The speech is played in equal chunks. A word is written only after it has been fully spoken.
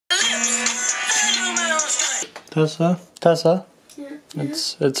Tessa? Yeah.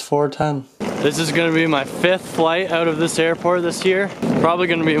 It's 4:10. This is gonna be my 5th flight out of this airport this year. Probably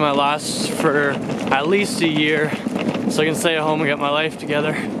gonna be my last for at least a year, so I can stay at home and get my life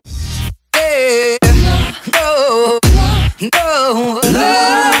together. Hey, no, no,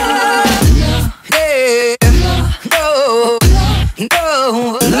 hey, no,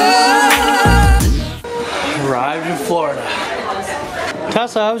 Arrived in Florida.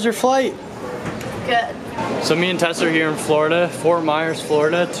 Tessa, how was your flight? Good. So me and Tessa are here in Florida, Fort Myers,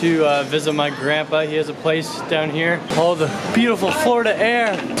 Florida, to visit my grandpa. He has a place down here. Oh, the beautiful Florida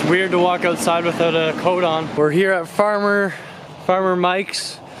air. It's weird to walk outside without a coat on. We're here at Farmer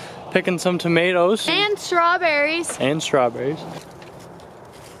Mike's, picking some tomatoes. And strawberries. And strawberries.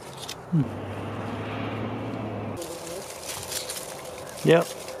 Yep.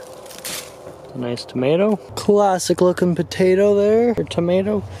 A nice tomato. Classic looking potato there, or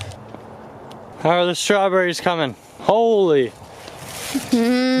tomato. How are the strawberries coming? Holy! Got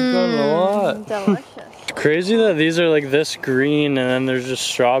a lot. Delicious. It's crazy that these are like this green and then there's just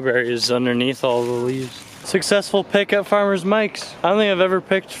strawberries underneath all the leaves. Successful pick at Farmer's Mike's. I don't think I've ever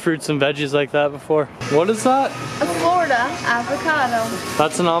picked fruits and veggies like that before. What is that? A Florida avocado.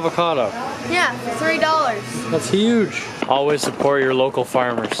 That's an avocado. Yeah, $3. That's huge. Always support your local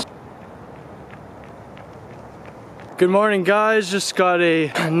farmers. Good morning, guys. Just got a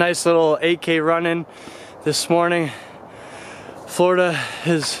nice little 8K run in this morning. Florida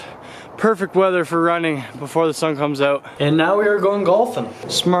is perfect weather for running before the sun comes out. And now we are going golfing.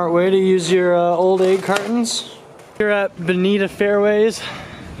 Smart way to use your old egg cartons. Here at Bonita Fairways.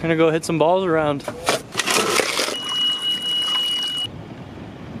 Gonna go hit some balls around.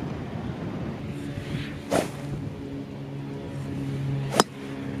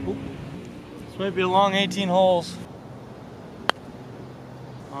 This might be a long 18 holes.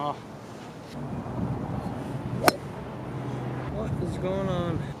 Oh. What is going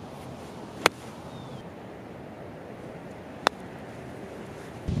on?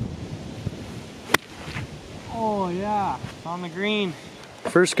 Oh yeah, it's on the green.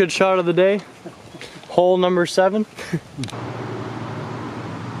 First good shot of the day. Hole number 7.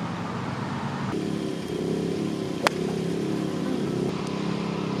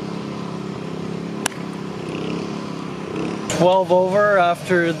 $12 over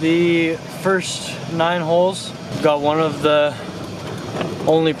after the first 9 holes. Got one of the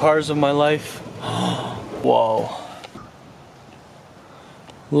only pars of my life. Whoa.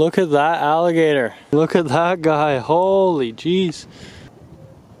 Look at that alligator. Look at that guy. Holy jeez.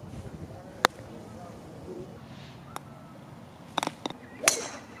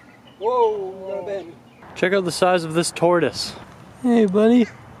 Whoa, got a baby. Check out the size of this tortoise. Hey, buddy.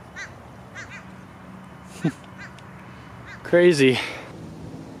 Crazy.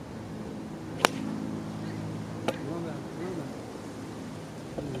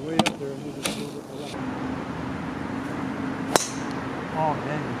 Oh,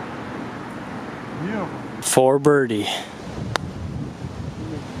 man. Beautiful. For birdie.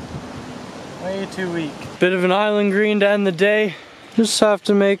 Way too weak. Bit of an island green to end the day. Just have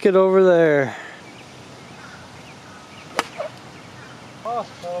to make it over there. Oh,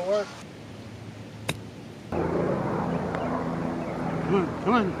 that'll work.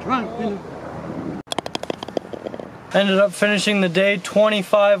 Come on. Ended up finishing the day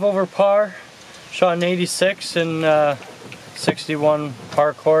 25 over par. Shot an 86 in 61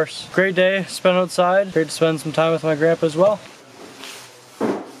 par course. Great day spent outside. Great to spend some time with my grandpa as well.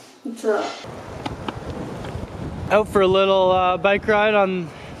 What's up? Out for a little bike ride on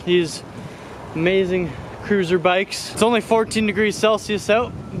these amazing cruiser bikes. It's only 14 degrees Celsius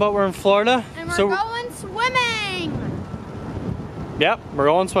out, but we're in Florida. And we're going swimming! Yep, we're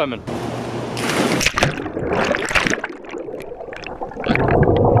going swimming.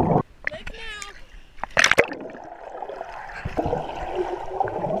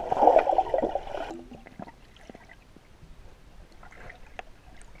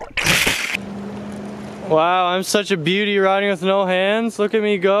 Wow, I'm such a beauty riding with no hands. Look at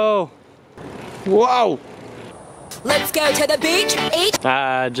me go. Whoa! Let's go to the beach.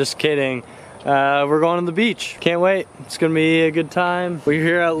 Just kidding. We're going to the beach. Can't wait. It's gonna be a good time. We're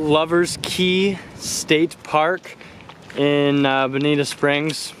here at Lover's Key State Park in Bonita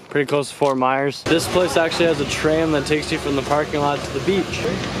Springs, pretty close to Fort Myers. This place actually has a tram that takes you from the parking lot to the beach.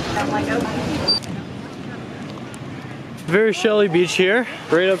 Very shelly beach here,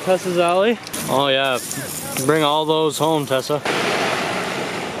 right up Tessa's alley. Oh yeah, bring all those home, Tessa.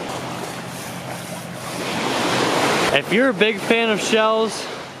 If you're a big fan of shells,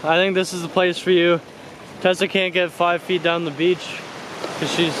 I think this is the place for you. Tessa can't get 5 feet down the beach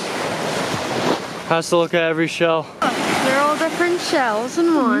because she's Has to look at every shell. They're all different shells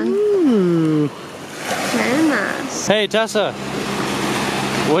in one. Very nice. Hey Tessa,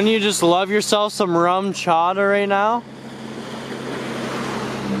 wouldn't you just love yourself some rum chata right now?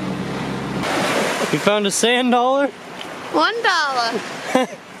 You found a sand dollar? $1.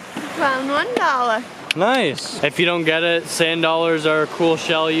 Found $1. Nice. If you don't get it, sand dollars are a cool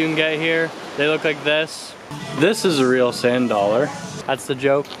shell you can get here. They look like this. This is a real sand dollar. That's the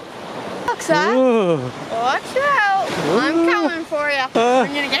joke. Looks that. Ooh. Watch out. I'm coming for you. I'm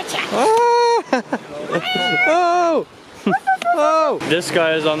gonna get you. Oh! Oh! This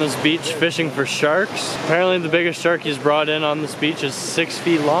guy is on this beach fishing for sharks. Apparently the biggest shark he's brought in on this beach is 6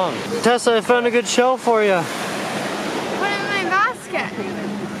 feet long. Tessa, I found a good shell for you. Put it in my basket.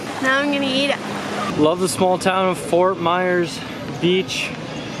 Now I'm gonna eat it. Love the small town of Fort Myers Beach.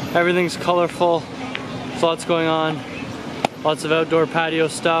 Everything's colorful. There's lots going on. Lots of outdoor patio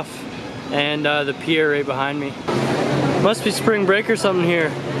stuff. And the pier right behind me. Must be spring break or something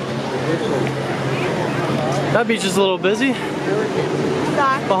here. That beach is a little busy.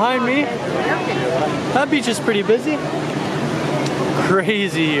 Behind me, that beach is pretty busy.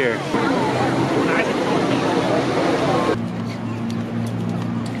 Crazy here.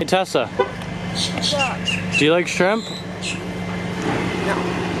 Hey Tessa, do you like shrimp? No.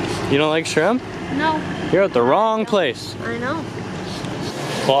 You don't like shrimp? No. You're at the wrong place. I know.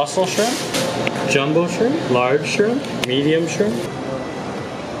 Colossal shrimp, jumbo shrimp, large shrimp, medium shrimp.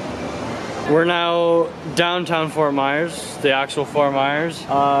 We're now downtown Fort Myers, the actual Fort Myers.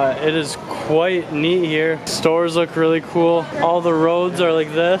 It is quite neat here. Stores look really cool. All the roads are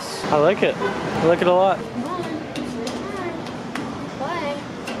like this. I like it. I like it a lot.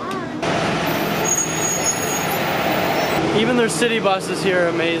 Even their city buses here are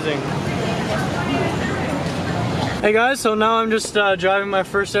amazing. Hey guys, so now I'm just driving my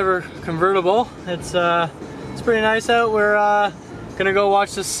first ever convertible. It's pretty nice out. We're gonna go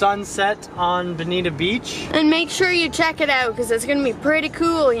watch the sunset on Bonita Beach. And make sure you check it out because it's gonna be pretty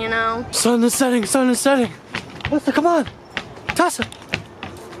cool, you know. Sun is setting, sun is setting. Come on, Tessa,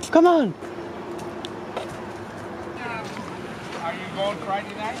 come on. Are you going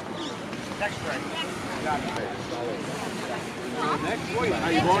Friday night? Next Friday.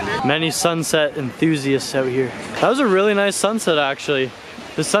 Many sunset enthusiasts out here. That was a really nice sunset actually.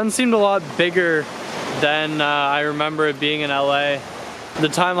 The sun seemed a lot bigger than I remember it being in LA. The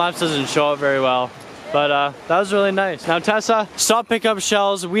time lapse doesn't show it very well, but that was really nice. Now Tessa, stop picking up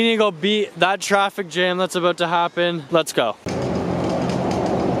shells. We need to go beat that traffic jam that's about to happen. Let's go.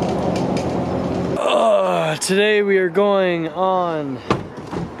 Today we are going on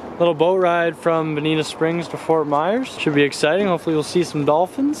a little boat ride from Bonita Springs to Fort Myers. Should be exciting. Hopefully we'll see some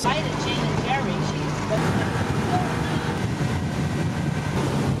dolphins.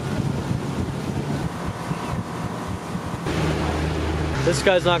 This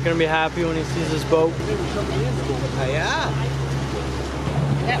guy's not gonna be happy when he sees this boat.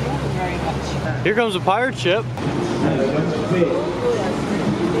 Here comes a pirate ship.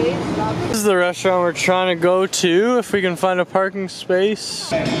 This is the restaurant we're trying to go to, if we can find a parking space.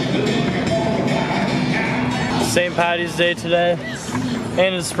 St. Patty's Day today,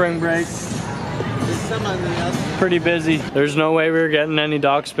 and it's spring break. Pretty busy. There's no way we were getting any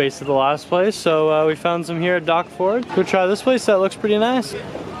dock space at the last place, so we found some here at Dock Ford. Go try this place, that looks pretty nice.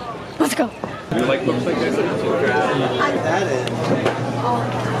 Let's go. You like looks like this?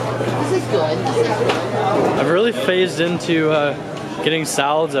 This is good. I've really phased into getting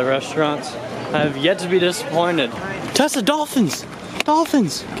salads at restaurants. I have yet to be disappointed. Tessa, dolphins!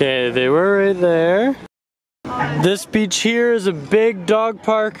 Dolphins! Okay, they were right there. This beach here is a big dog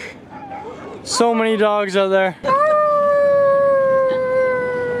park. So many dogs out there.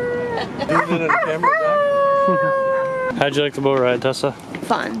 How'd you like the boat ride, Tessa?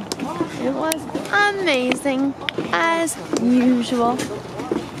 Fun. It was amazing, as usual.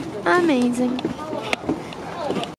 Amazing.